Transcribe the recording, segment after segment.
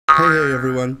Hey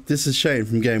everyone, this is Shane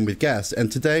from Game with Gas,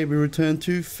 and today we return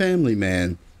to Family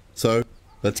Man. So,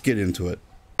 let's get into it.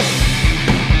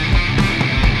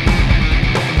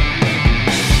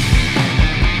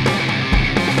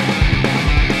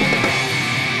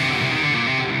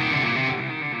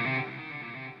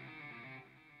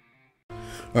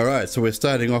 Alright, so we're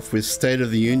starting off with State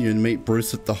of the Union, meet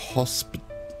Bruce at the hospital.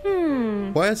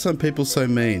 Why are some people so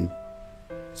mean?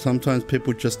 Sometimes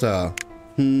people just are.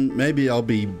 Maybe I'll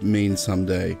be mean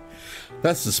someday.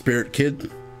 That's the spirit,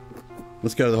 kid.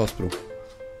 Let's go to the hospital.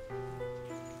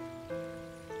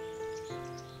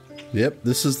 Yep,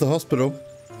 this is the hospital.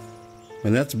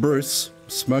 And that's Bruce,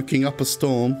 smoking up a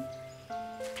storm.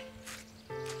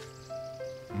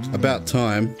 About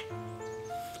time.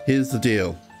 Here's the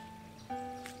deal.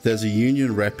 There's a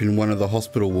union rep in one of the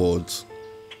hospital wards.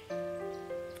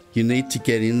 You need to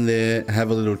get in there, have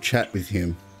a little chat with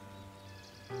him.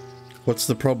 What's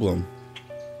the problem?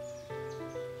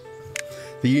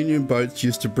 The union boats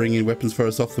used to bring in weapons for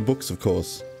us off the books, of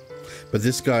course. But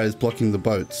this guy is blocking the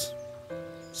boats.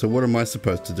 So what am I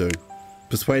supposed to do?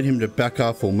 Persuade him to back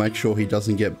off or make sure he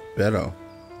doesn't get better?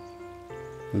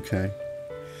 Okay.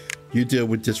 You deal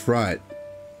with this right.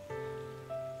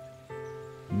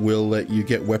 We'll let you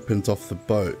get weapons off the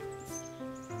boat.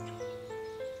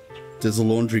 There's a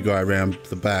laundry guy around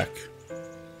the back.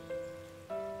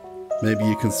 Maybe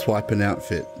you can swipe an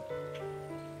outfit.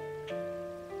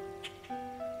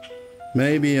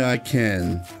 Maybe I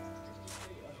can.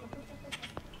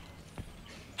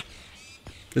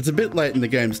 It's a bit late in the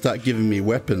game to start giving me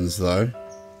weapons though.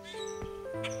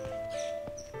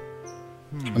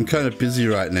 I'm kind of busy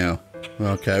right now.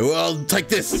 Okay, well, take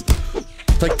this!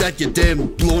 Take that, you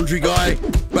damn laundry guy!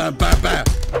 Bah, bah, bah.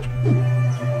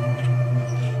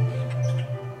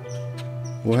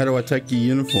 Well, how do I take your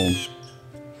uniform?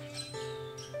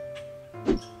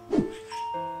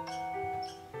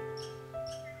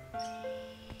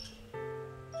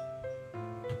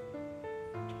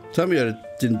 Tell me I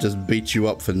didn't just beat you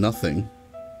up for nothing.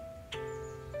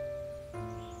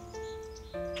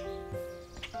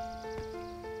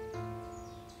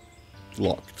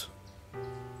 Locked.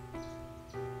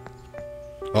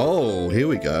 Oh, here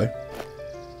we go.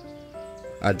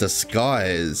 A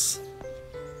disguise.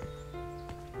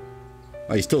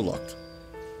 Oh, you're still locked.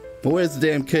 But where's the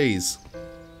damn keys?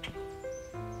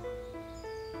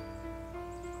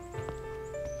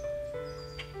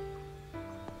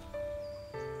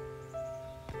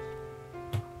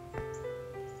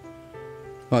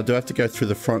 Oh, do I have to go through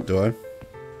the front, do I?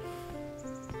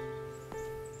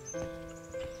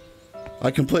 I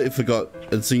completely forgot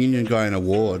it's a union guy in a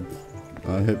ward.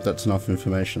 I hope that's enough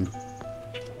information.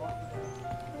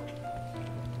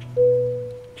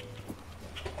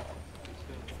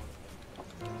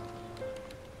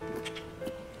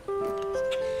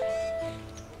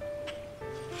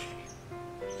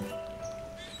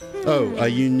 Oh, are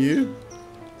you new?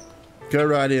 Go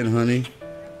right in, honey.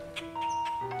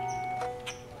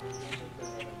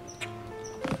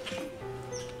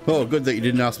 Oh, good that you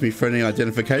didn't ask me for any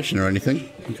identification or anything.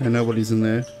 Okay, nobody's in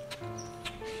there.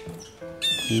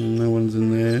 No one's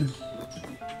in there.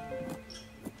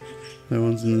 No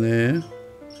one's in there.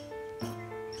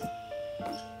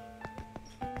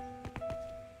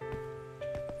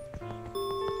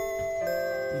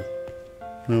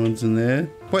 No one's in there.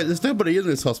 Wait, there's nobody in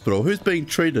this hospital. Who's being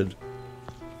treated?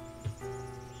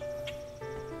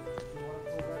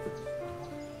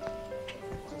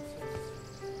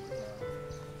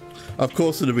 Of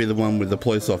course it'll be the one with the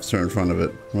police officer in front of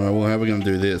it. Alright, well, how are we going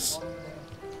to do this?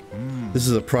 This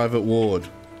is a private ward.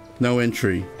 No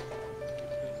entry.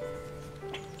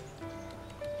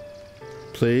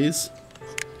 Please?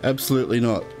 Absolutely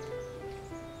not.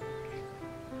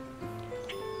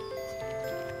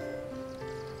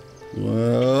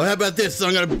 Well, how about this?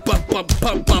 I'm gonna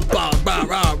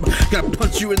gonna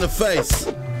punch you in the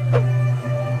face.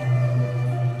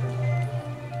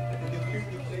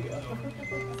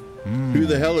 Who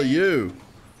the hell are you?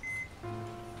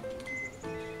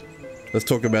 Let's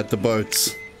talk about the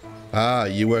boats. Ah,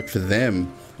 you work for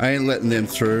them. I ain't letting them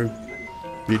through.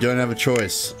 You don't have a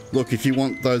choice. Look, if you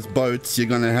want those boats, you're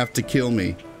gonna have to kill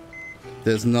me.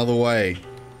 There's another way.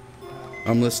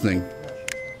 I'm listening.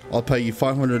 I'll pay you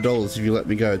 $500 if you let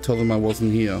me go. Tell them I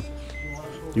wasn't here.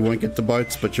 You won't get the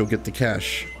boats, but you'll get the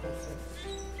cash.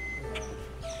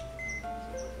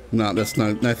 No, that's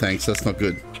no thanks. That's not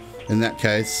good. In that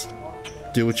case,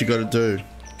 do what you gotta do.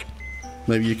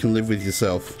 Maybe you can live with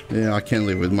yourself. Yeah, I can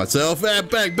live with myself. Ah,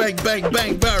 bang, bang, bang,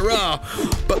 bang, bang, rah.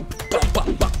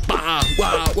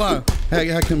 Wow.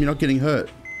 How come you're not getting hurt?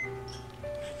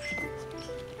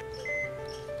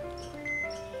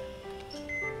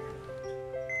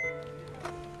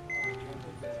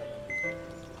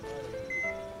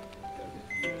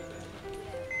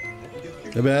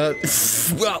 About...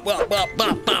 This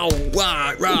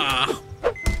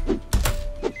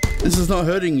is not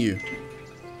hurting you.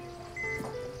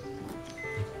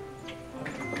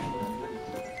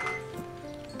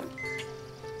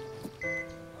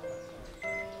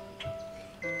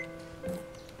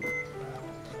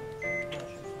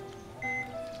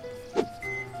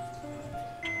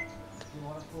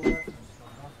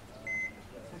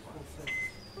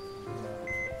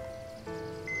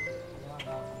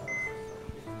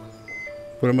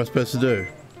 What am I supposed to do?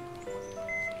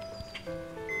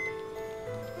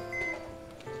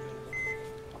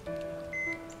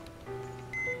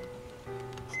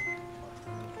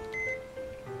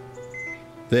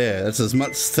 There, that's as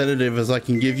much sedative as I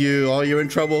can give you. Oh, you're in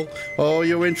trouble. Oh,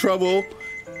 you're in trouble.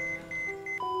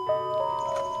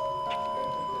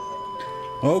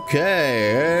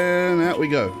 Okay, and out we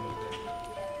go.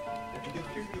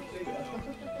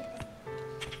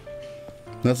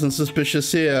 Nothing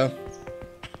suspicious here.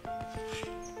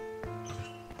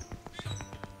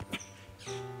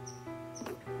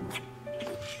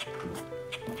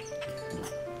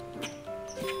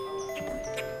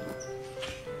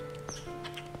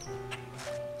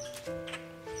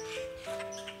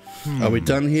 Are we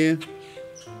done here?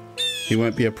 He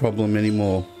won't be a problem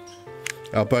anymore.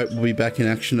 Our boat will be back in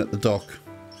action at the dock.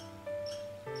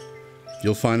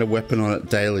 You'll find a weapon on it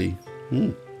daily.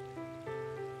 You're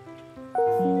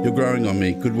growing on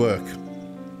me. Good work.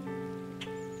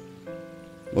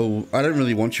 Well, I don't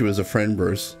really want you as a friend,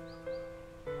 Bruce.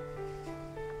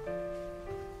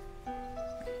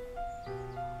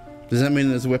 Does that mean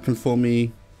there's a weapon for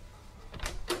me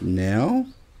now?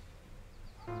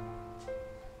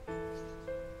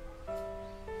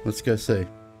 Let's go see.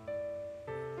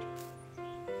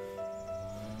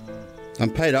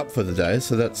 I'm paid up for the day,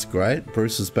 so that's great.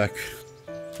 Bruce is back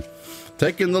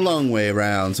taking the long way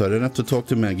around, so I don't have to talk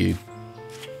to Maggie.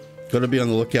 Got to be on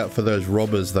the lookout for those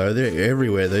robbers, though. They're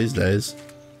everywhere these days.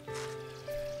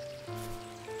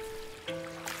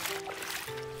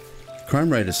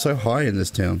 Crime rate is so high in this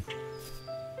town.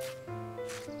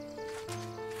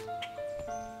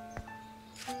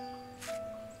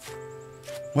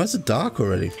 Why is it dark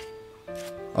already?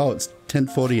 Oh, it's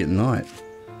 10:40 at night.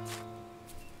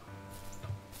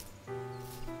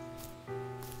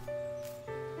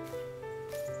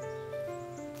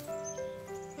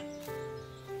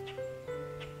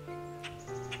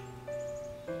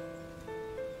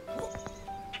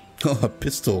 Oh, a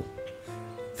pistol.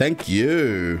 Thank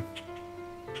you.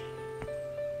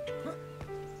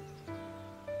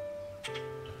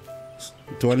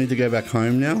 Do I need to go back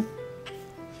home now?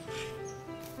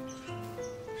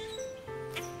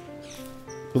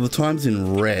 Well, the time's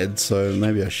in red, so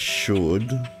maybe I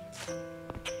should.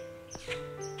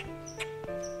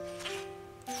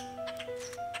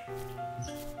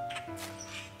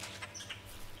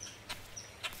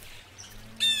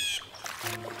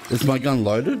 Is my gun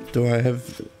loaded? Do I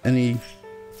have any...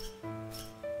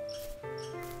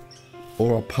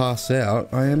 Or I'll pass out.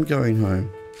 I am going home.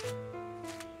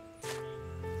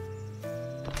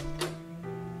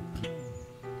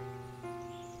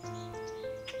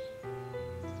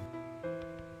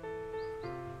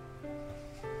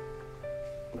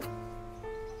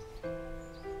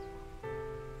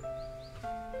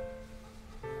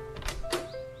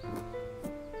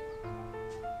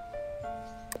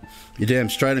 You're damn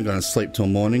straight I'm gonna sleep till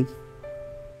morning.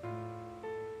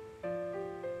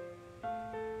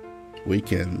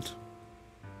 Weekend.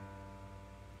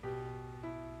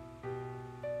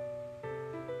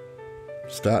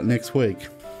 Start next week.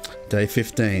 Day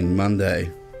 15, Monday.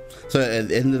 So at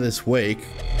the end of this week,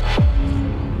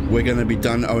 we're gonna be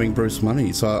done owing Bruce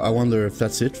money. So I wonder if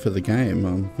that's it for the game.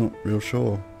 I'm not real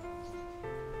sure.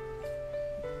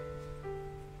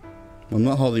 I'm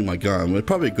not holding my gun. It's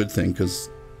probably a good thing because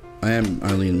I am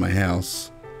only in my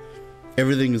house.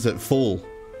 Everything is at full.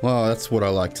 Wow, that's what I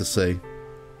like to see.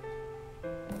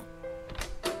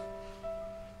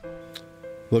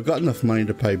 Well, I've got enough money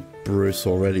to pay Bruce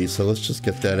already, so let's just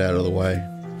get that out of the way.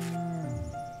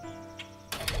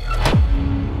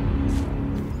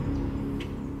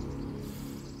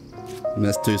 And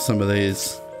let's do some of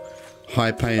these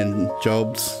high-paying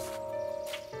jobs.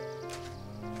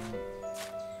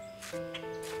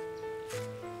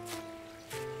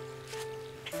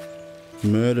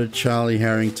 Murdered Charlie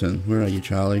Harrington. Where are you,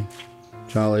 Charlie?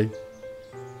 Charlie.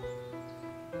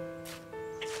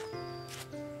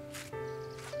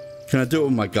 Can I do it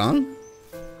with my gun?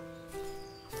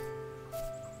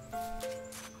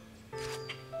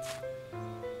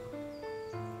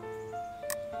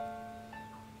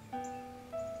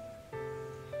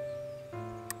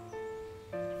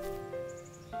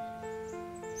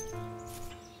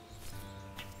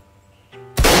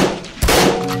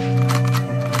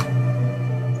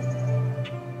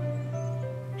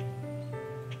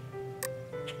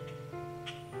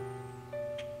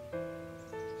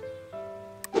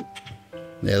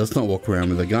 Yeah, let's not walk around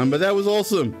with a gun, but that was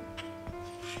awesome.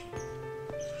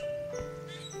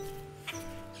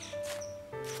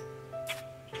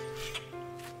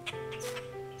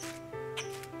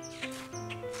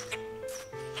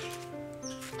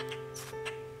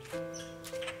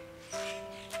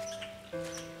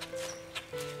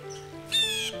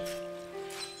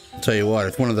 Tell you what,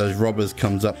 if one of those robbers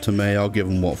comes up to me, I'll give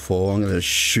them what for. I'm going to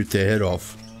shoot their head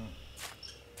off.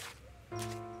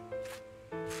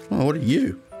 Oh, what are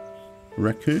you? A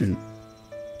raccoon.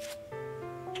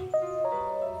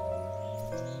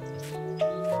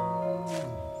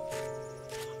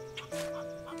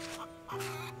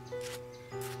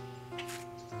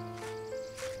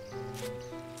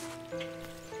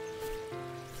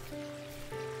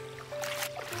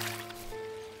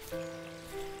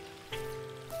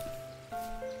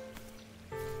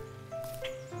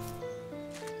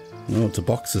 Oh, it's a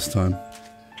box this time.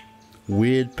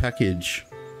 Weird package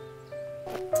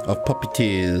of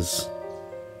puppeteers.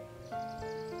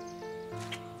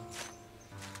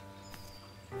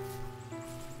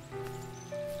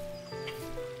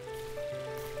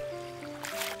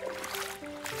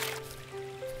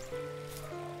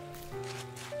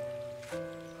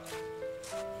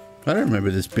 I don't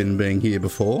remember this bin being here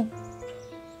before.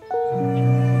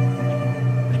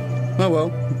 Oh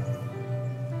well.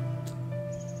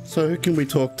 So who can we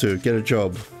talk to? Get a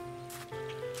job.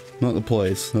 Not the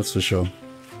police, that's for sure.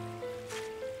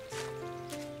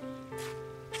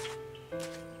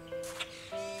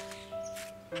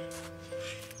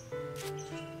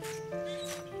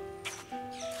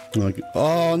 Like,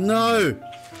 oh no!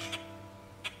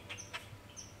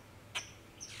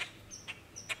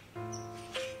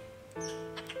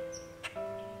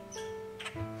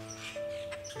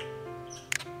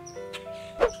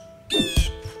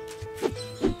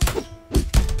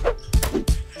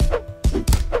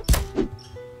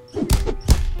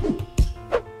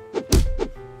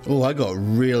 Oh, I got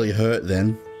really hurt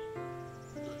then.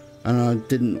 And I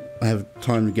didn't have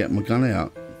time to get my gun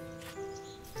out.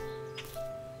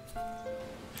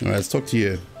 Alright, let's talk to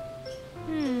you.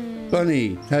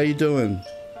 Bunny, how you doing?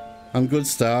 I'm good,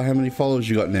 Star. How many followers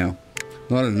you got now?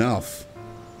 Not enough.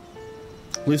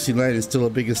 Lucy Lane is still a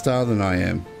bigger star than I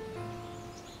am.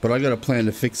 But I got a plan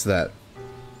to fix that.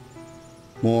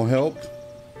 More help?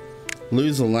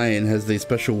 Loser Lane has these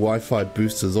special Wi-Fi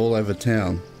boosters all over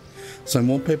town, so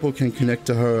more people can connect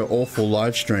to her awful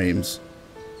live streams.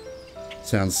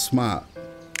 Sounds smart.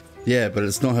 Yeah, but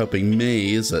it's not helping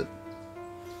me, is it?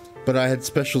 But I had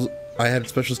special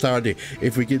star idea.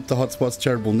 If we give the hotspots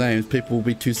charitable names, people will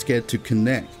be too scared to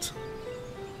connect.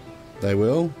 They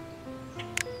will?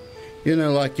 You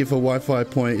know, like if a Wi-Fi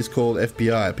point is called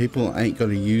FBI, people ain't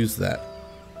gonna use that.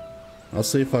 I'll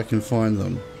see if I can find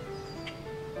them.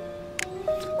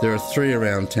 There are 3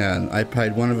 around town. I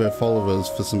paid one of her followers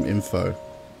for some info.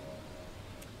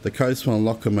 The codes will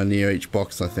unlock them are near each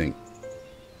box, I think.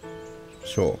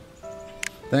 Sure.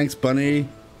 Thanks, Bunny.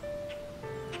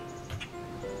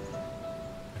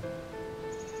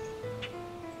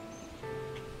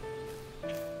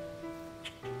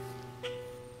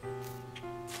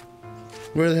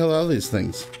 Where the hell are these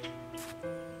things?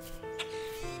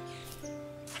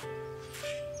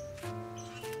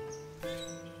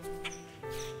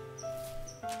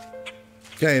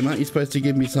 Game, aren't you supposed to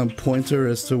give me some pointer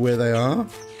as to where they are?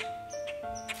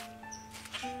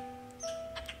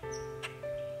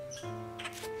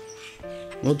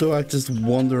 Or do I just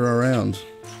wander around?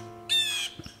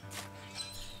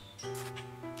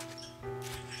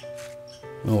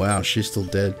 Oh wow, she's still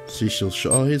dead. She's still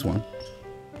shot. Oh, here's one.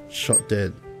 Shot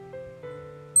dead.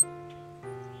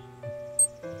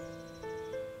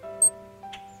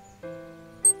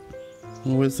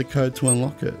 Well, where's the code to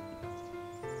unlock it?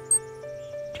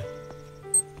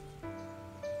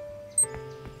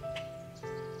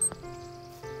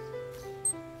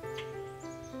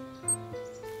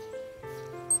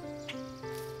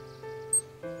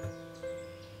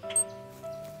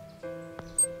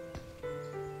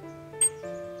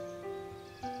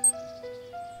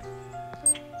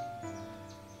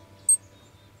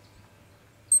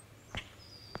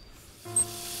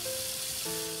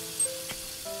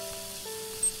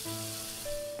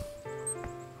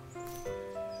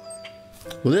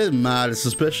 Well, they're mad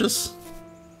suspicious.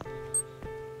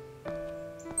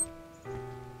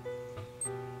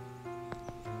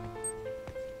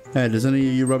 Hey, does any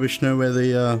of you rubbish know where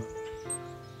the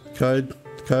code?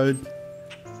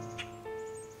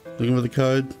 Looking for the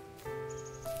code.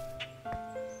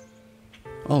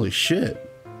 Holy shit.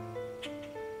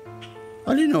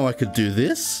 I didn't know I could do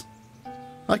this.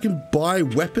 I can buy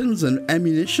weapons and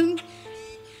ammunition?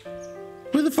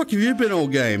 Where the fuck have you been all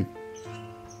game?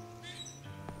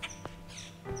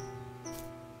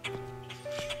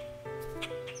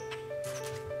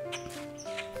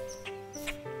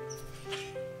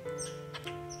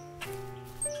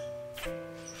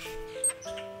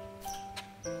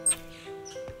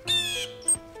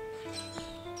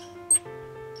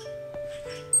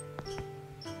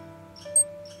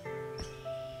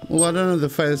 Well, I don't know the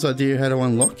faintest idea how to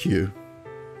unlock you.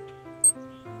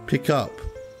 Pick up.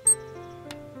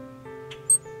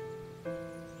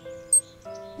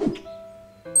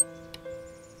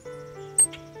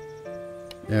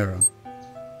 Error.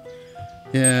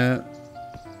 Yeah.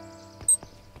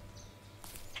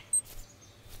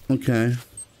 Okay.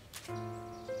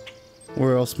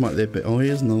 Where else might there be? Oh,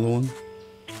 here's another one.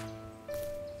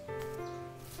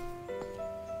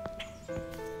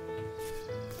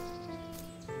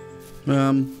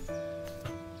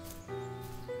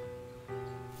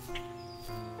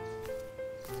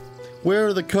 Where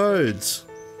are the codes?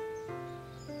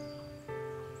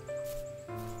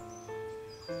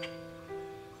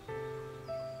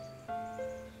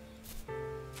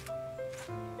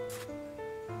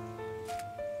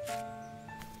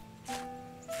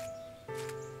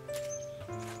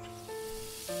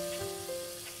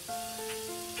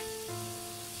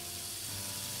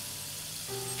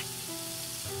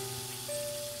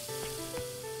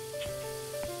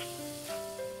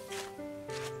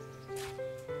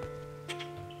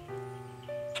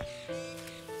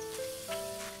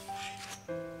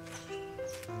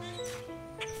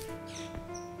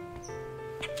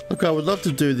 Look, I would love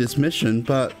to do this mission,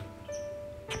 but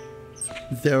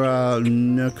there are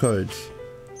no codes.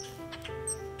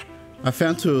 I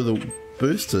found 2 of the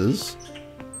boosters.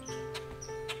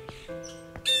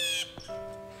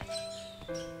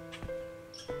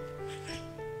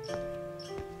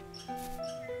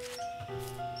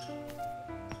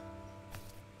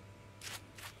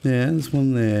 Yeah, there's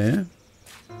one there.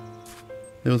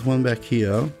 There was one back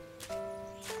here.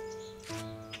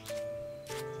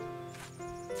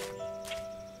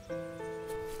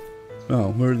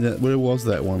 Oh, where was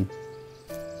that one?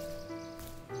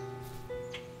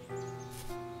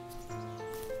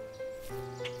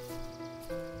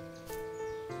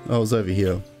 Oh, it was over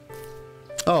here.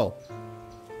 Oh.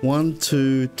 1,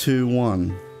 2, 2,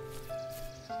 1.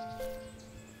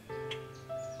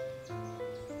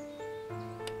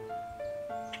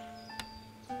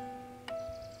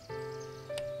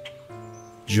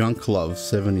 Junk Love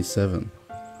 77.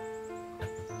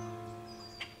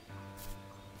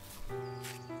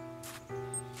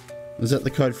 Is that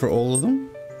the code for all of them?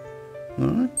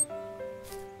 No.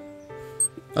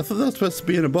 I thought that was supposed to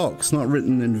be in a box, not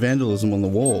written in vandalism on the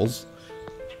walls.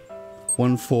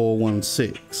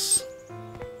 1416.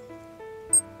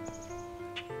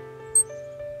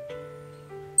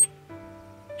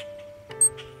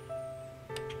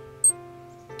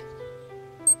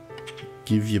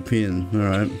 Give your pin,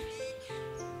 alright.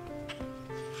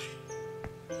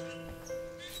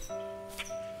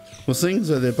 Well, seeing as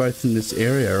though they're both in this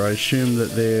area, I assume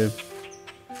that they're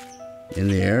in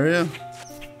the area.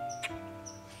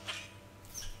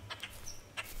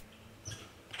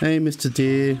 Hey, Mr.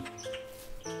 Deer.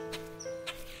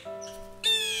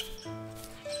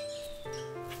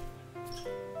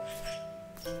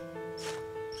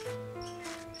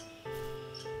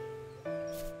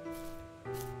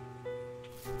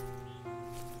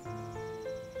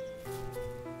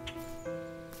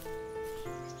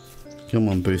 Come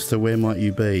on, Booster, where might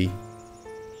you be?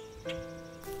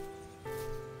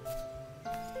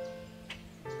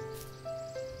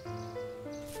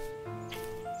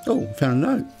 Oh, found a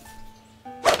note.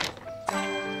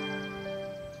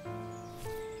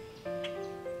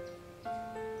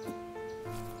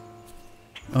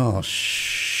 Oh,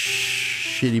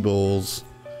 shitty balls.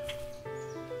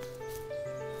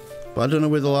 But I don't know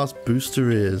where the last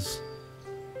booster is.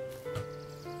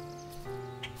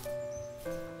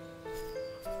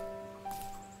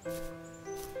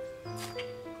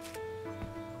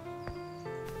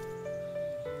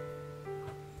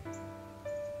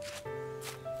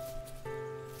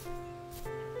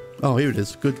 Oh, here it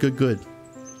is. Good, good, good.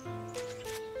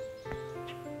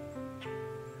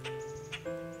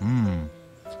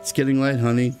 It's getting late,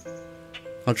 honey.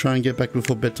 I'll try and get back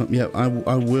before bedtime. Yeah,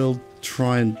 I will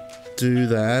try and do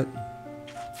that.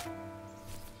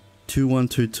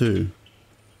 2122.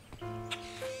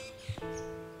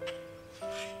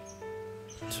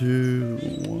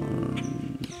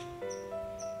 21.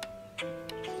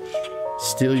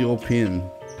 Steal your pin.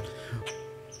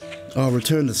 Oh,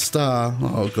 return to Star.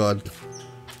 Oh, God.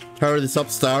 Hurry this up,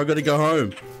 Star. I gotta go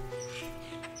home.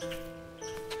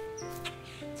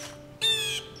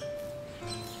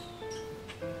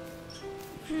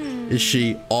 Is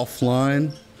she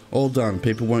offline? All done.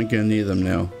 People won't go near them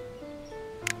now.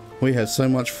 We have so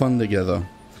much fun together.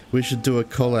 We should do a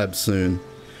collab soon.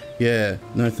 Yeah,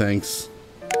 no thanks.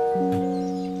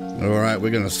 Alright,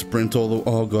 we're gonna sprint all the...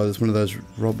 Oh, God, it's one of those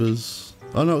robbers.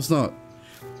 Oh, no, it's not.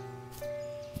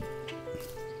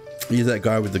 He's that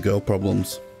guy with the girl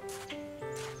problems.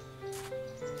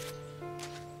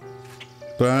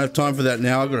 But I don't have time for that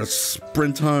now. I've got to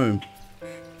sprint home.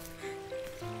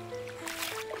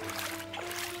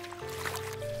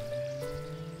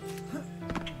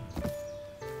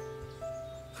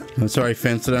 I'm sorry,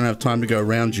 fence. I don't have time to go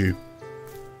around you.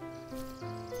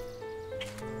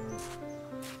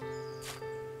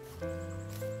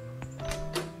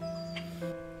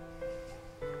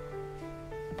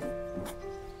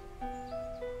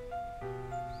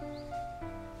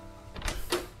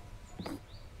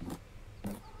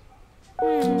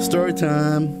 Story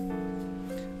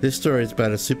time. This story is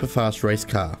about a super fast race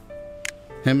car.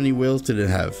 How many wheels did it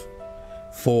have?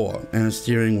 4, and a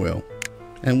steering wheel.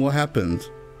 And what happened?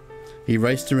 He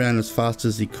raced around as fast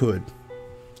as he could.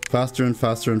 Faster and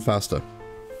faster and faster.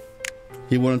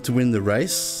 He wanted to win the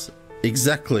race?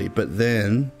 Exactly, but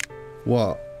then...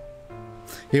 what?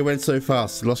 He went so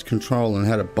fast he lost control and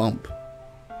had a bump.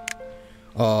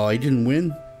 Oh, he didn't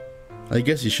win? I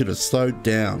guess he should have slowed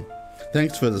down.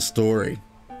 Thanks for the story.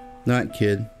 Night,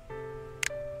 kid.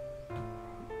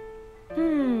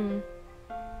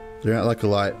 You're out like a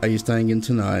light. Are you staying in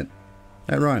tonight?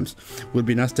 That rhymes. Would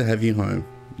be nice to have you home.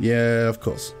 Yeah, of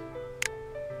course.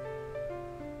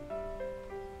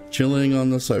 Chilling on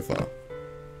the sofa.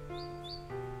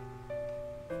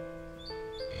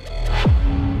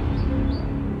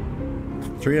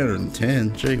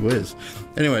 $310. Gee whiz.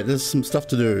 Anyway, there's some stuff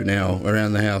to do now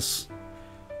around the house.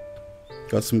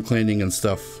 Got some cleaning and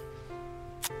stuff.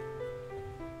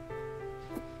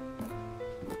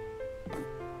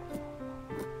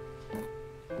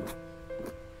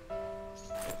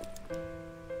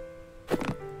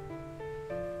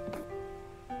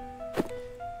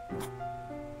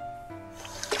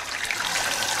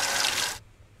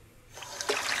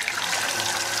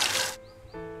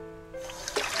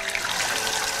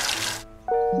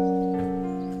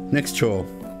 Next chore.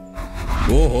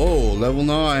 Whoa, level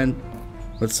 9.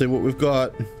 Let's see what we've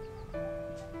got.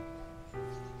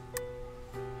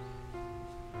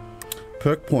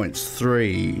 Perk points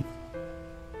 3.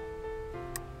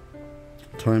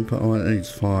 Time per oh, it needs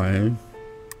 5.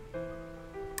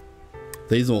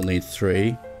 These all need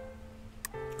 3.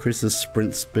 Increases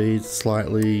sprint speed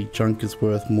slightly. Junk is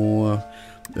worth more.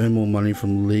 Earn more money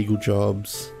from legal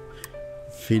jobs.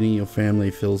 Feeding your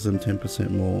family fills them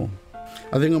 10% more.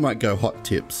 I think I might go hot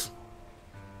tips.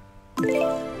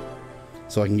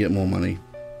 So I can get more money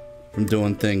from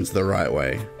doing things the right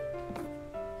way.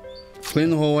 Clean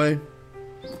the hallway.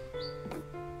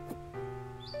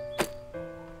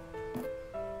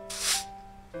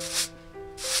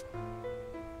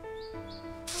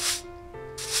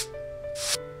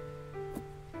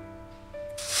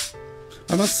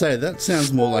 I must say, that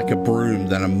sounds more like a broom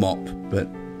than a mop, but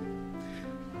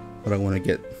I don't want to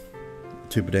get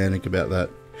too pedantic about that.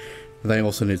 They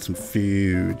also need some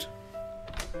food.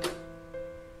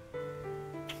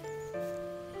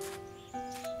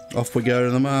 Off we go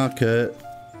to the market.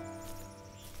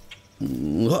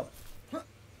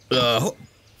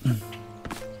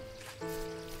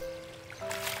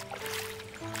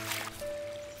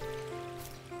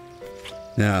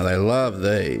 Now they love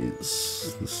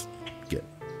these. Let's get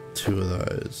 2 of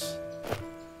those.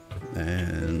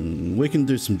 And we can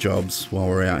do some jobs while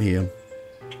we're out here.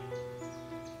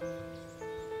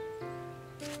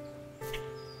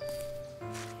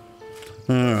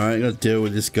 Alright, gotta deal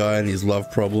with this guy and his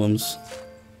love problems.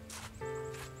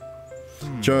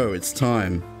 Joe, it's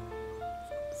time.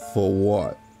 For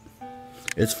what?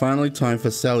 It's finally time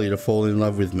for Sally to fall in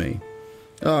love with me.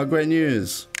 Oh, great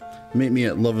news. Meet me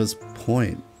at Lover's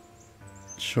Point.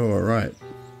 Sure, right.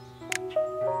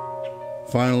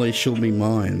 Finally, she'll be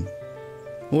mine.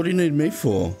 What do you need me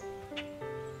for?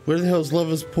 Where the hell's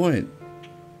Lover's Point?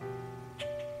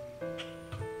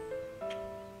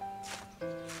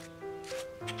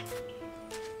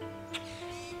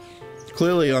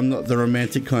 Clearly, I'm not the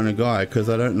romantic kind of guy because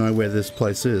I don't know where this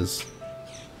place is.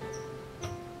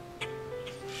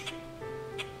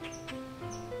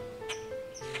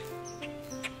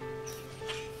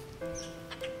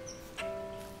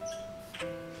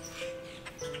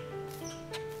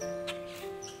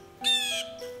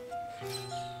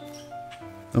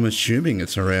 I'm assuming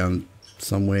it's around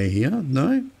somewhere here,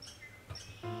 no?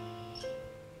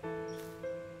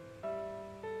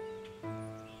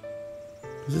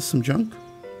 Is this some junk?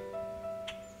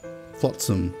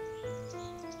 Flotsam.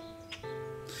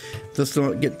 Let's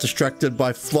not get distracted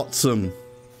by flotsam.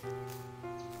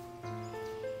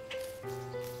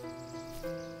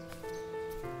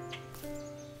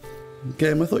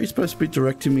 Game, I thought you were supposed to be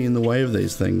directing me in the way of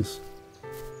these things.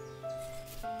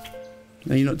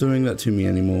 Now you're not doing that to me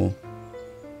anymore.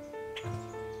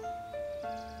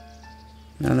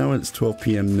 I know it's 12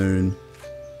 PM noon.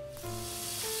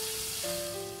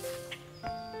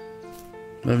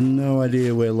 I have no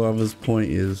idea where Lover's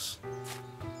Point is.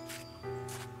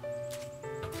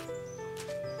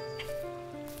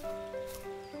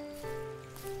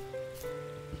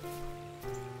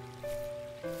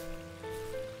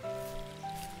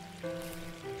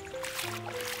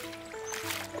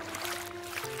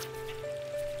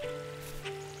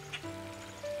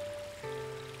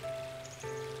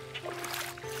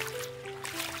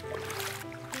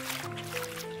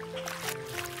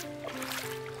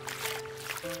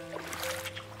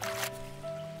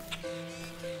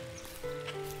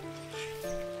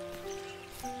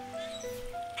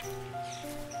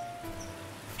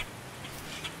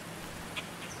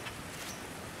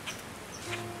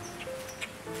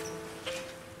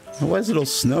 Why is it all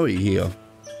snowy here?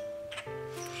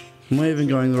 Am I even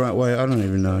going the right way? I don't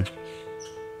even know.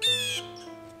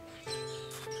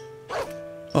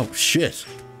 Oh, shit.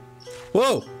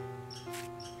 Whoa!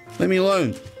 Leave me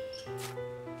alone.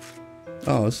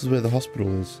 Oh, this is where the hospital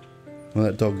is. Well,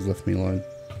 that dog's left me alone.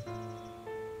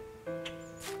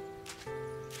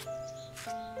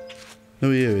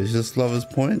 Who are you? Is this Lover's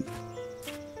Point?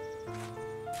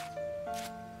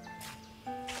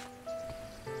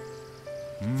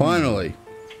 Finally.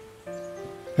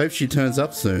 Hope she turns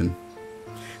up soon.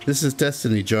 This is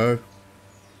destiny, Joe.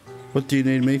 What do you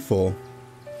need me for?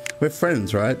 We're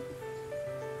friends, right?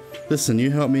 Listen,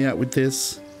 you help me out with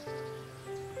this.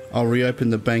 I'll reopen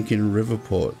the bank in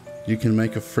Riverport. You can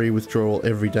make a free withdrawal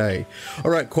every day.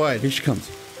 Alright, quiet. Here she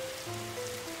comes.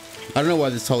 I don't know why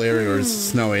this whole area is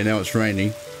snowy and now it's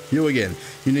raining. You again.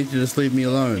 You need to just leave me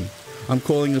alone. I'm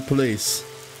calling the police.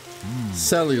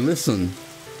 Sally, listen.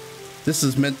 This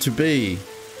is meant to be.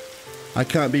 I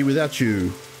can't be without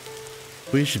you.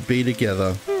 We should be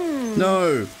together.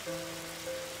 No.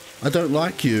 I don't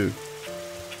like you.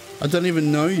 I don't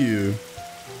even know you.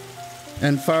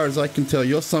 And far as I can tell,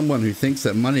 you're someone who thinks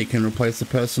that money can replace a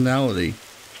personality.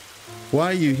 Why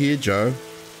are you here, Joe?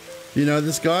 You know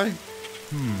this guy?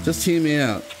 Just hear me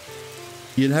out.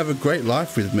 You'd have a great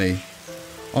life with me.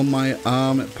 On my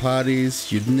arm at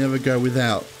parties, you'd never go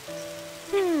without.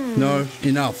 No,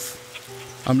 enough.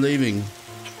 I'm leaving.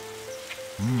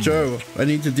 Joe, I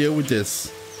need to deal with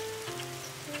this.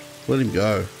 Let him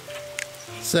go.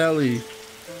 Sally.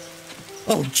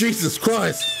 Oh, Jesus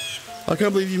Christ. I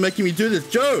can't believe you're making me do this.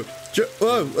 Joe!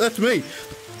 Oh, that's me.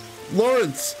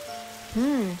 Lawrence.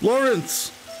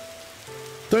 Lawrence.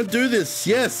 Don't do this.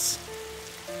 Yes.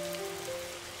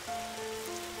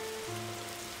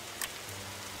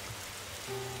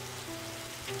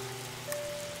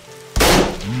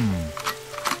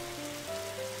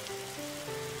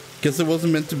 Guess it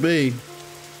wasn't meant to be.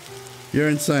 You're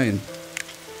insane.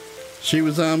 She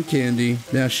was arm candy,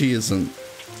 now she isn't.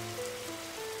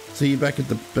 See you back at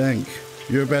the bank.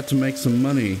 You're about to make some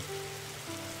money.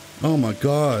 Oh my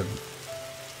god.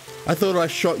 I thought I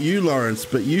shot you, Lawrence,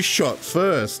 but you shot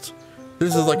first.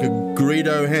 This is like a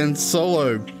Greedo Han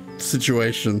Solo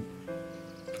situation.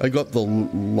 I got the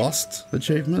Lost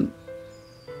achievement.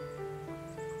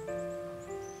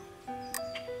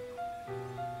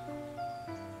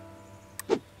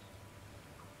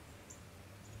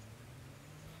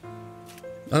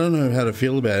 I don't know how to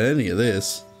feel about any of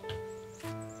this.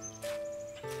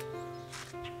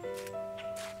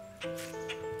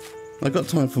 I got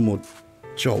time for more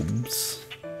jobs.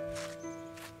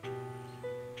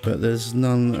 But there's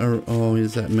none. Oh,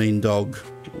 here's that mean dog.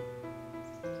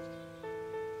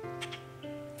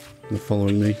 They're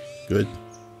following me. Good.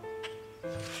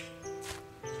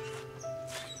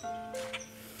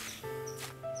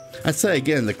 I'd say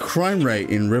again, the crime rate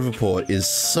in Riverport is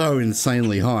so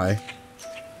insanely high.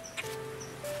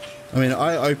 I mean,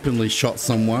 I openly shot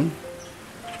someone,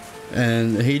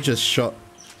 and he just shot...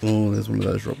 Oh, there's one of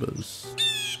those robbers.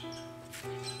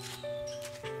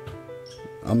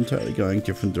 I'm totally going a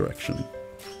different direction.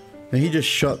 And he just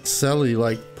shot Sally,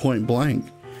 like, point blank.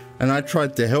 And I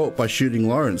tried to help by shooting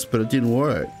Lawrence, but it didn't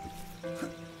work.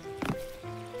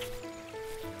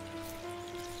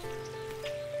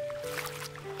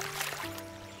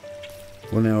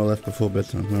 One hour left before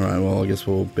bedtime. Alright, well, I guess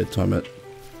we'll bedtime it.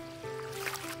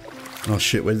 Oh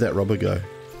shit, where did that robber go?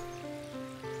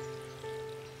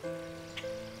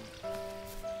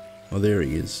 Oh, there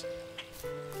he is.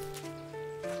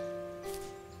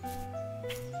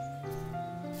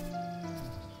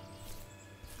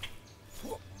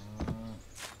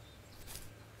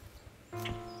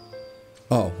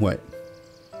 Oh, wait.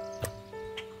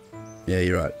 Yeah,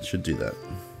 you're right. Should do that.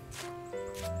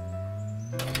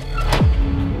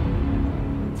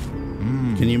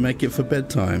 Can you make it for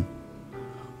bedtime?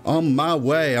 On my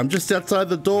way. I'm just outside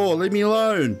the door. Leave me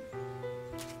alone.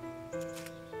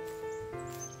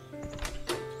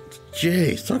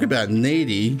 Jeez, talk about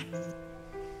needy.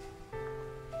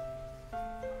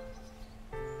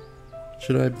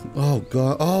 Should I? Oh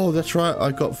god. Oh, that's right.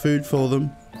 I got food for them.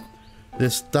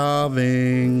 They're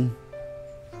starving.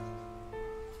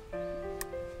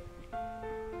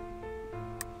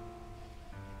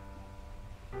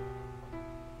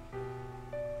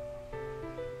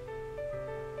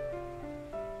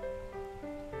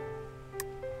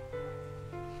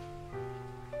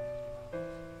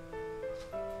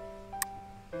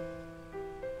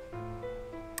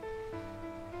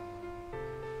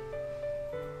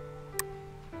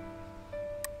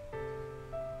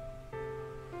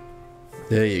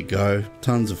 There you go.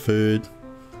 Tons of food.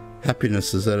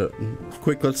 Happiness is at it.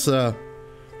 Quick, let's do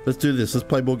this. Let's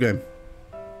play board game.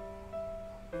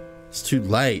 It's too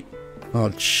late.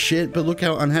 Oh shit, but look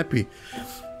how unhappy.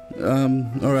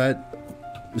 Alright.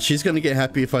 She's gonna get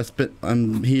happy if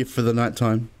I'm here for the night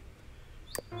time.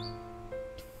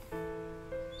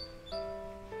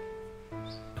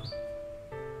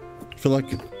 For like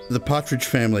the Partridge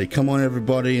Family. Come on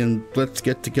everybody and let's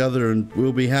get together and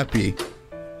we'll be happy.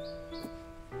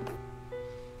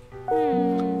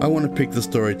 I want to pick the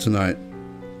story tonight.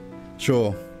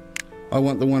 Sure. I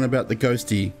want the one about the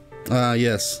ghosty. Ah,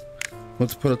 yes.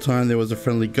 Once upon a time there was a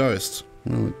friendly ghost.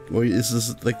 Well, this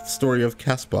is the story of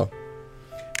Casper.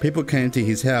 People came to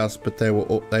his house, but they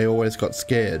always got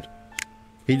scared.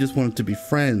 He just wanted to be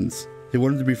friends. He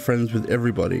wanted to be friends with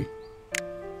everybody.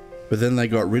 But then they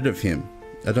got rid of him.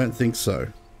 I don't think so.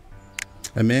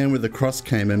 A man with a cross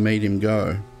came and made him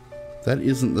go. That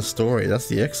isn't the story, that's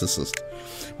The Exorcist.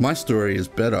 My story is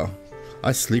better.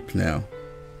 I sleep now.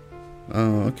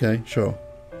 Oh, okay, sure.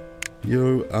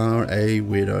 You are a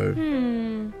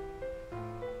weirdo.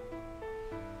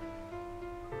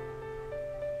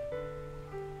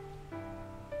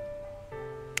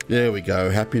 There we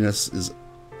go. Happiness is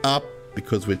up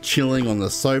because we're chilling on the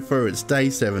sofa. It's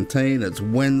day 17. It's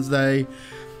Wednesday.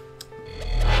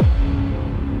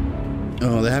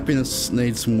 Oh, the happiness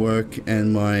needs some work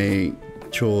and my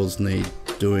chores need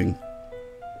doing.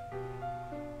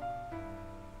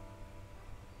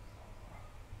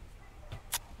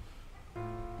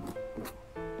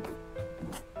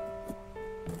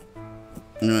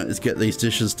 Alright, let's get these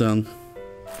dishes done.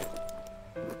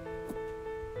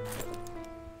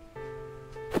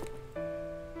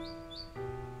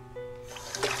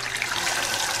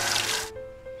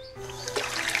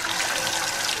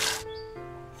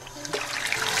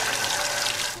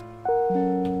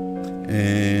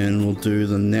 And we'll do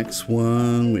the next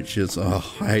one, which is, oh,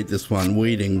 I hate this one,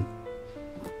 weeding.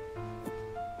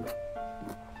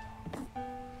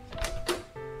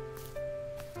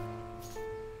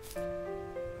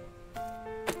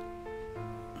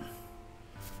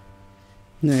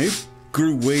 No, who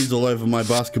grew weeds all over my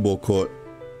basketball court?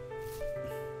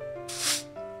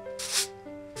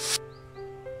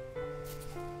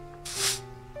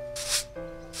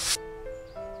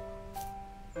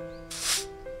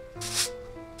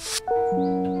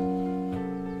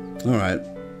 Alright.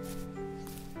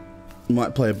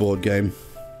 Might play a board game.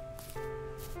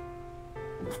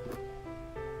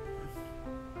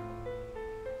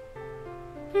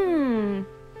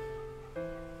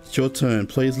 It's your turn.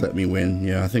 Please let me win.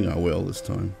 Yeah, I think I will this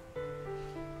time.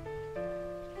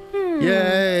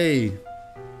 Yay!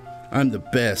 I'm the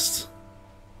best.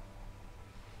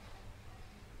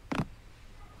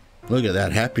 Look at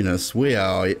that happiness. We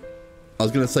are... I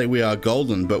was going to say we are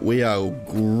golden, but we are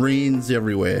greens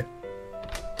everywhere.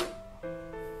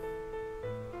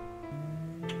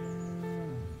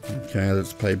 Okay,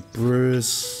 let's play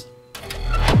Bruce.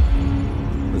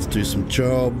 Let's do some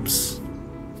jobs.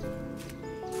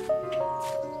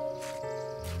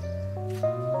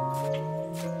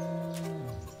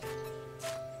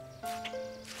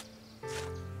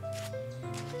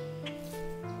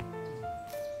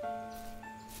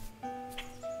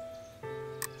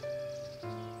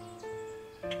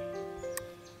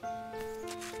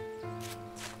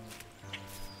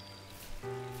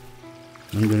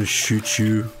 I'm gonna shoot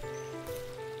you.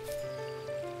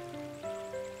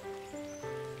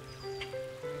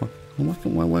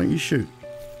 Why won't you shoot?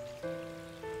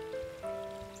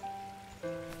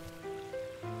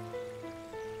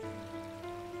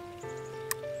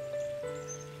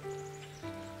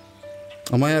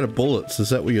 Am I out of bullets? Is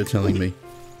that what you're telling me?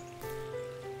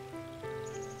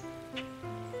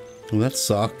 Well, that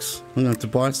sucks. I'm gonna have to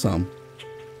buy some.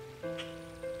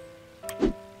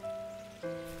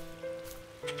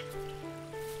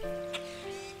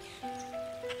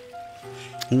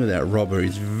 Look at that robber,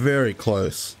 he's very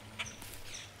close.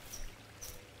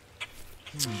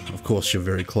 Of course you're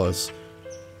very close.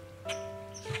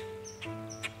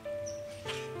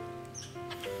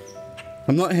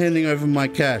 I'm not handing over my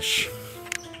cash.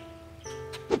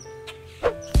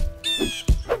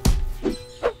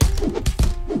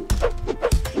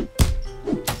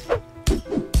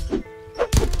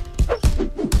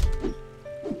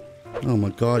 Oh my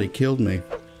god, he killed me.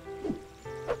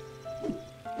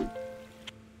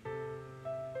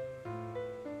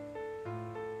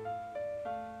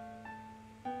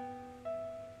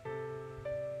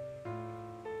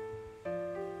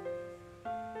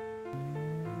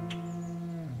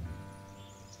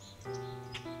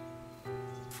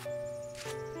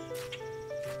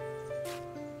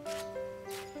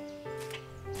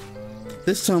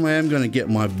 This time I am going to get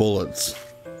my bullets.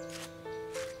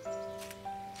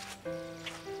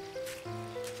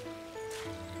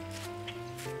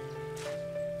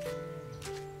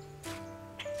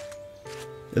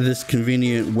 This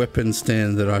convenient weapon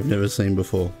stand that I've never seen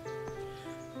before.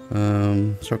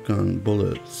 Shotgun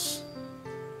bullets.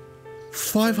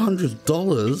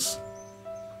 $500?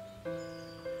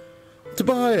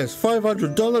 Tobias,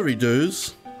 $500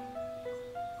 dues.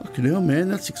 Fucking hell, man,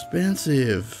 that's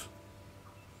expensive.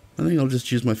 I think I'll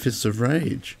just use my fists of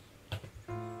rage.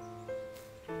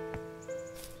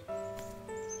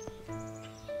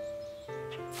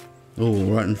 Oh,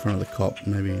 right in front of the cop.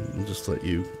 Maybe I'll just let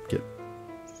you get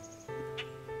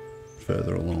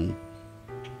further along.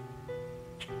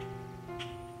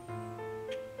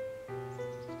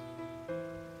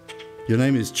 Your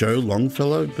name is Joe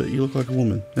Longfellow, but you look like a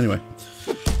woman. Anyway.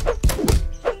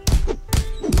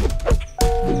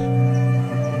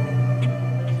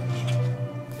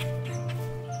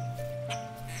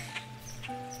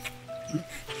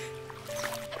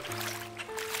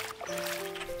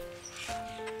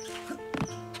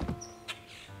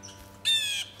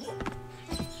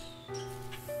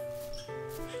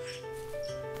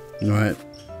 Alright.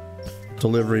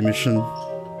 Delivery mission.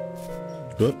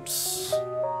 Whoops.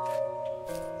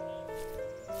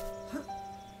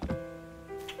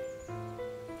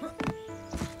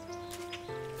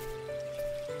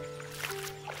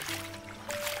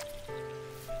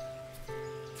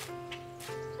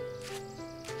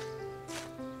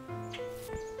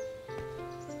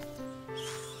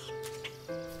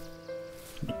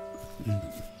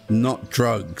 Not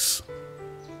drugs.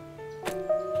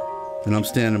 And I'm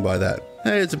standing by that.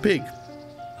 Hey, it's a pig.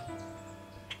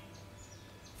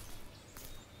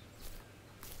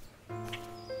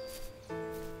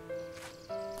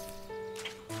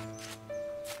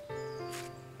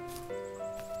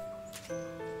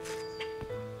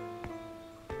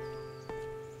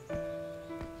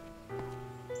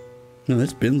 No,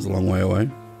 this bin's a long way away.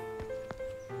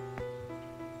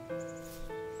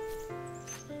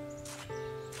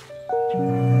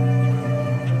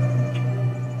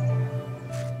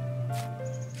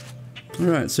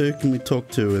 Alright, so who can we talk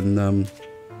to and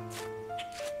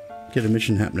get a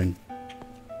mission happening?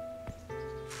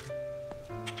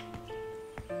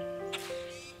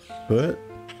 Bert?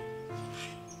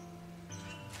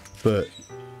 Bert.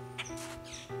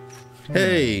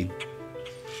 Hey!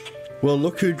 Well,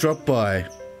 look who dropped by.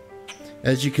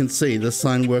 As you can see, this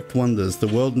sign worked wonders. The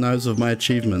world knows of my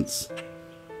achievements.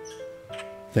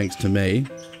 Thanks to me.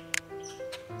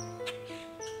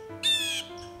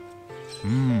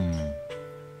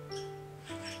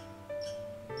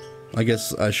 I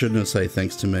guess I shouldn't have said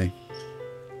thanks to me.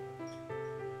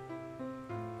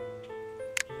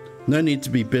 No need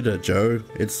to be bitter, Joe.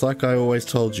 It's like I always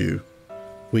told you.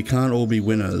 We can't all be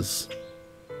winners.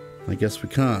 I guess we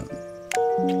can't.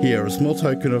 Here, a small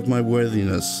token of my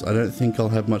worthiness. I don't think I'll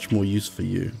have much more use for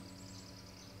you.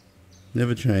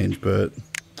 Never change, Bert.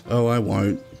 Oh, I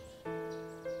won't.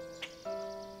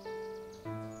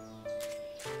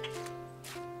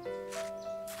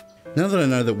 Now that I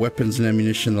know that weapons and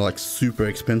ammunition are like super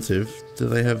expensive, do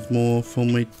they have more for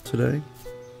me today?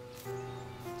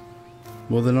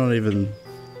 Well, they're not even...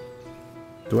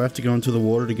 Do I have to go into the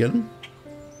water to get them?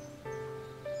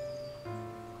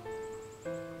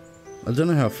 I don't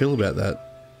know how I feel about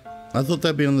that. I thought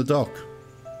they'd be on the dock.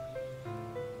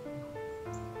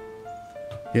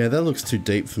 Yeah, that looks too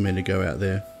deep for me to go out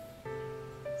there.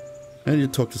 I need to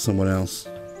talk to someone else.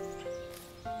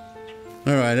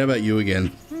 Alright, how about you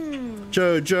again?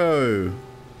 Joe!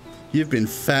 You've been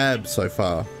fab so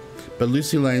far, but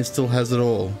Lucy Lane still has it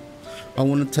all. I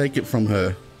want to take it from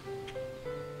her.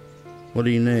 What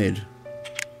do you need?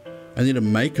 I need a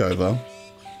makeover,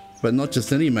 but not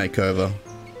just any makeover.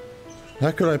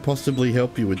 How could I possibly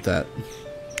help you with that?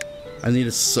 I need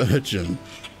a surgeon.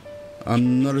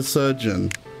 I'm not a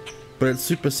surgeon, but it's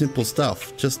super simple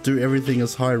stuff. Just do everything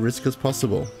as high risk as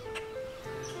possible.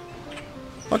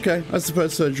 Okay, I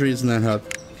suppose surgery isn't that hard.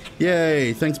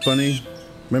 Yay, thanks Bunny.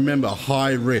 Remember,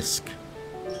 high risk.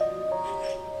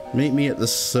 Meet me at the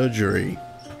surgery.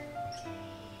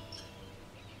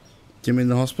 Do you mean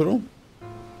the hospital?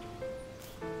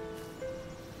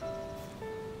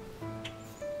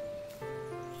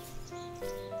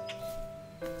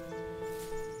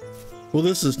 Well,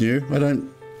 this is new. I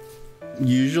don't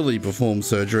usually perform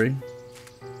surgery.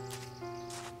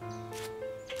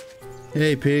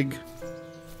 Hey, pig.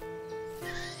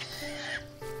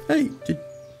 Hey,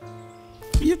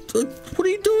 what are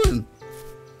you doing?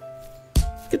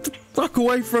 Get the fuck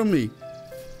away from me.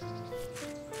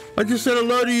 I just said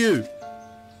hello to you.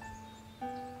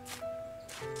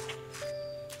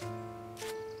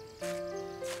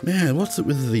 Man, what's it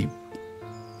with the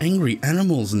angry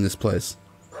animals in this place?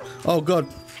 Oh god,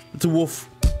 it's a wolf.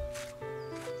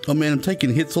 Oh man, I'm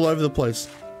taking hits all over the place.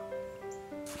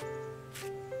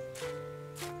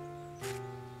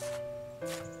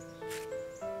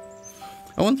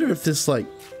 I wonder if this like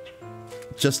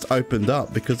just opened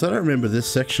up, because I don't remember this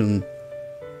section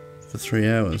for 3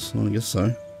 hours. Well, I guess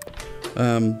so.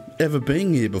 Ever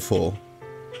being here before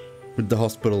with the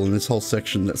hospital and this whole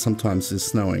section that sometimes is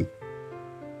snowing.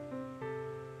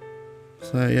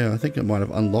 So yeah, I think it might have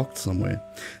unlocked somewhere.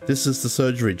 This is the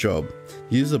surgery job.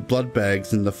 Use the blood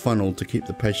bags in the funnel to keep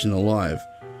the patient alive.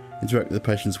 Interact with the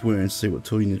patient's wound, see what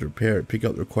tool you need to repair it. Pick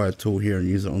up the required tool here and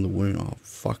use it on the wound. Oh,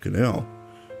 fucking hell.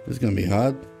 This is going to be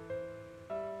hard.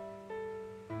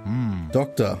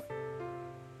 Doctor.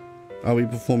 Are we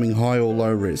performing high or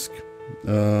low risk?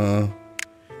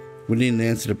 We need an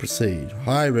answer to proceed.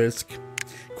 High risk.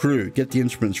 Crew, get the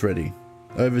instruments ready.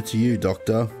 Over to you,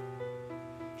 doctor.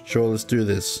 Sure, let's do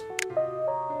this.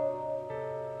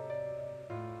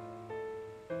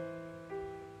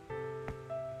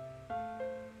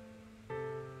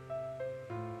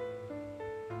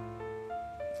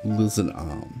 Lizard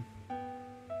arm.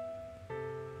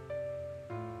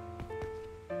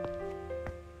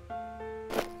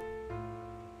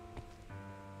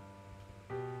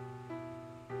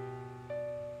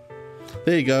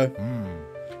 There you go.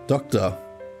 Doctor,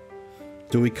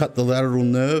 do we cut the lateral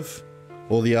nerve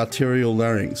or the arterial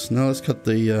larynx? No, let's cut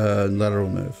the lateral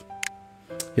nerve.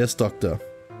 Yes, doctor.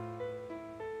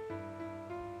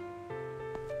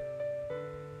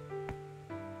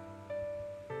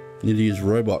 Need to use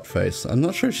robot face. I'm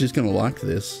not sure if she's going to like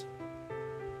this.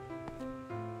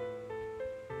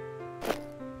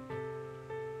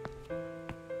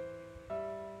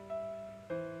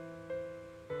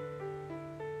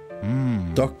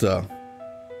 Doctor,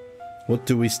 what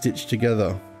do we stitch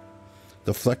together?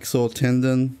 The flexor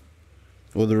tendon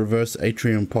or the reverse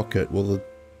atrium pocket? Well,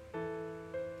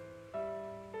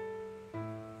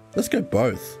 let's go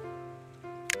both.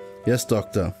 Yes,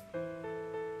 doctor.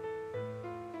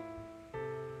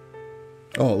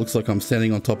 Oh, it looks like I'm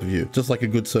standing on top of you, just like a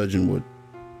good surgeon would.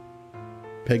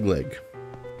 Peg leg.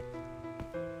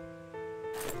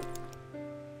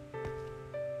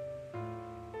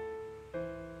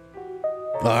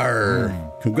 Arr.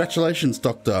 Congratulations,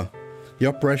 doctor. The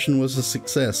operation was a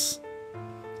success.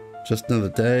 Just another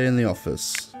day in the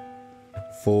office.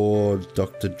 For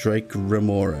Dr. Drake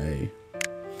Remore.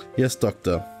 Yes,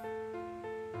 doctor.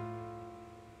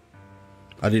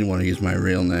 I didn't want to use my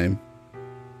real name.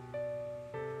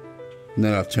 And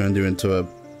then I've turned you into a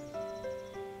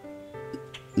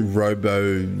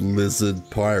robo-lizard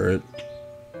pirate.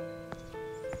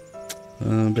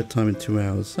 Bedtime in 2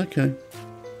 hours. Okay.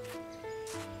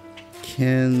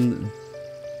 Can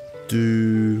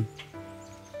do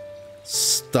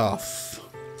stuff.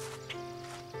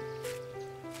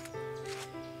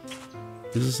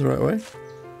 Is this the right way?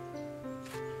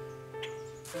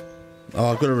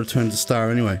 Oh, I've got to return to Star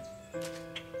anyway.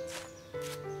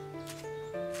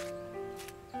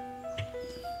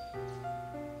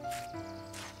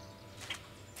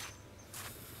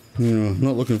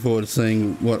 Not looking forward to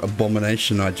seeing what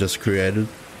abomination I just created.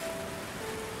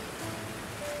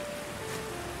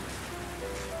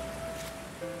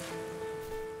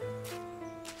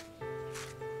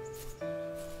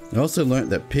 I also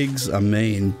learnt that pigs are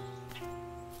mean.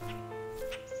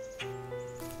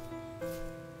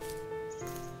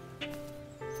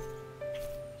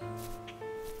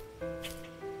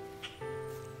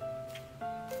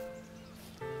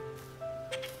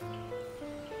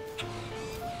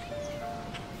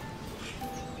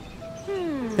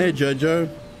 Hey Jojo.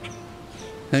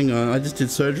 Hang on, I just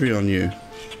did surgery on you.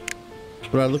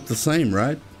 But I look the same,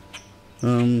 right?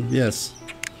 Yes.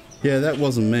 Yeah, that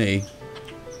wasn't me.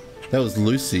 That was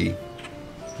Lucy.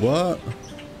 What?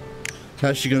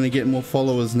 How's she gonna get more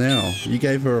followers now? You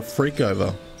gave her a freak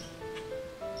over.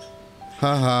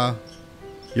 Haha.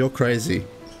 You're crazy.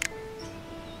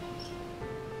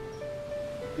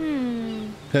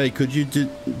 Hey, could you do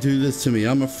this to me?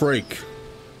 I'm a freak.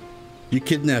 You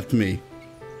kidnapped me.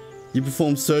 You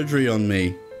performed surgery on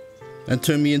me. And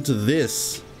turned me into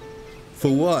this. For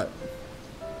what?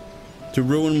 To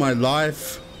ruin my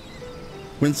life?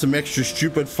 Win some extra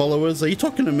stupid followers? Are you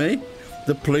talking to me?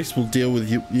 The police will deal with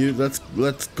you.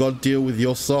 Let's God deal with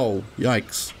your soul.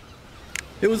 Yikes.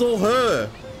 It was all her.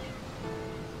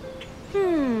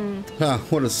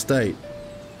 What a state.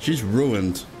 She's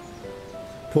ruined.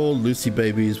 Poor Lucy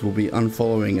babies will be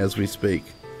unfollowing as we speak.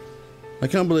 I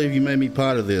can't believe you made me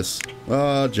part of this.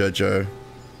 Oh, Jojo.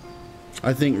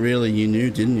 I think really you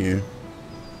knew, didn't you?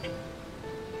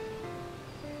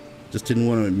 Just didn't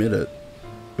want to admit it.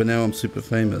 But now I'm super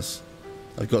famous.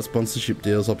 I've got sponsorship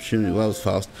deals, opportunity. Well, that was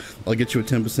fast. I'll get you a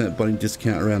 10% bunny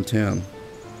discount around town.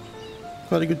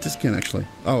 Quite a good discount, actually.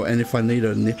 Oh, and if I need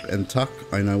a nip and tuck,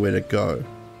 I know where to go.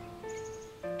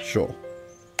 Sure.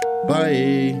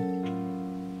 Bye.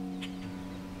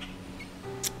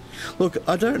 Look,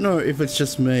 I don't know if it's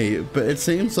just me, but it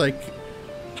seems like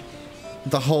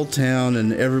the whole town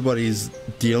and everybody's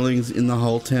dealings in the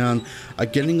whole town are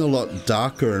getting a lot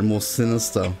darker and more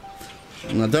sinister.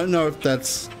 And I don't know if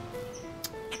that's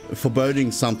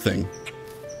foreboding something.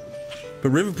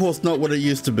 But Riverport's not what it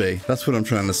used to be. That's what I'm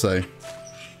trying to say.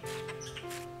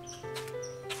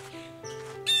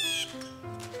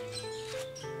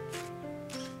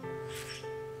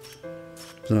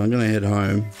 So I'm gonna head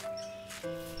home.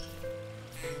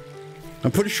 I'm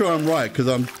pretty sure I'm right, because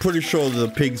I'm pretty sure the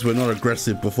pigs were not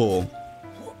aggressive before.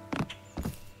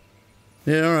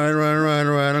 Yeah,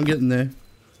 alright, I'm getting there.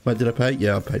 Wait, did I pay?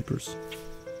 Yeah, I paid Bruce.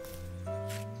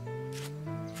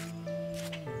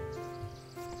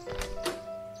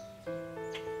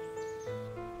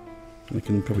 I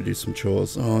can probably do some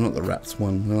chores. Oh, not the rats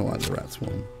one. I don't like the rats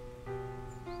one.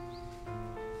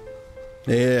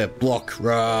 Yeah, block.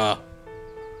 Rah.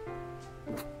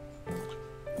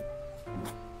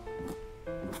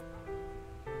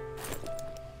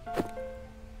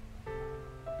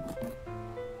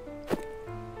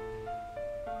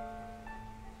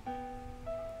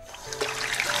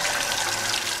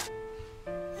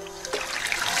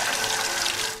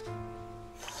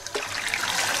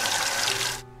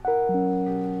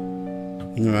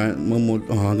 Alright, one more.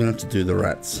 Oh, I'm gonna have to do the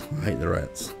rats. I hate the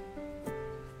rats.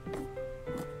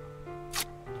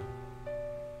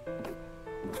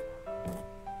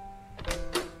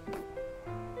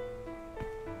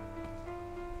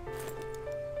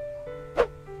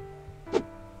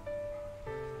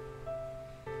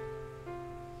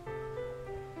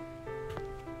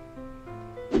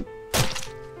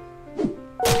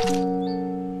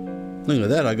 Look at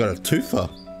that, I got a twofer.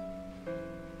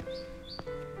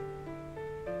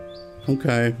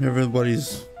 Okay,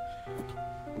 everybody's...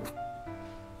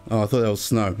 Oh, I thought that was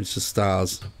snow. It's just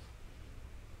stars.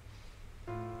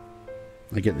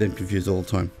 I get them confused all the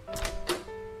time.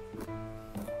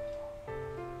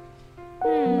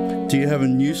 Do you have a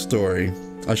news story?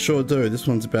 I sure do. This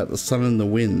one's about the sun and the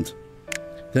wind.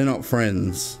 They're not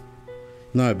friends.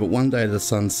 No, but one day the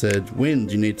sun said,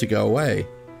 "Wind, you need to go away."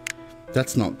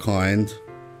 That's not kind.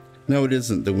 No, it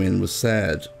isn't. The wind was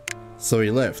sad. So he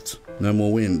left. No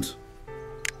more wind.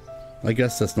 I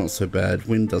guess that's not so bad.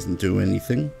 Wind doesn't do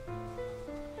anything.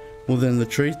 Well, then the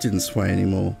trees didn't sway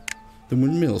anymore. The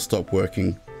windmill stopped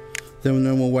working. There were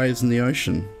no more waves in the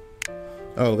ocean.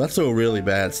 Oh, that's all really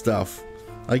bad stuff.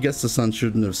 I guess the sun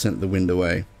shouldn't have sent the wind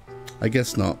away. I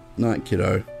guess not. Night,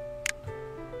 kiddo.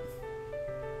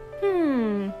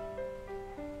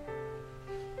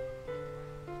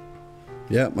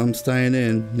 Yep, I'm staying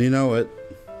in. You know it.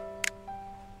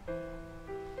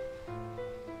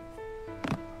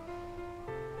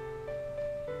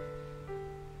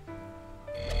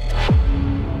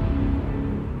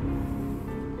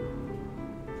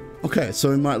 Okay, so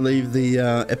we might leave the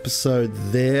episode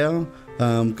there.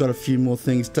 Got a few more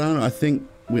things done. I think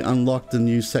we unlocked a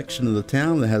new section of the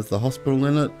town that has the hospital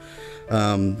in it.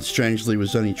 Strangely,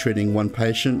 was only treating one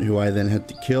patient who I then had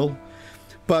to kill.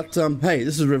 But hey,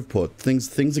 this is Riverport.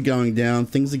 Things are going down.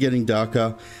 Things are getting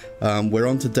darker. We're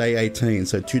on to day 18,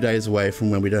 so 2 days away from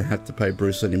when we don't have to pay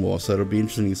Bruce anymore. So it'll be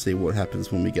interesting to see what happens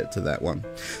when we get to that one.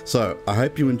 So I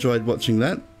hope you enjoyed watching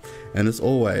that. And as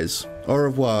always, au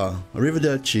revoir,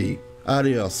 arrivederci,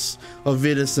 adios, auf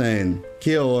Wiedersehen,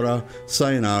 kia ora,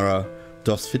 sayonara,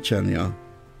 dos vichania,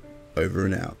 over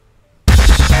and out.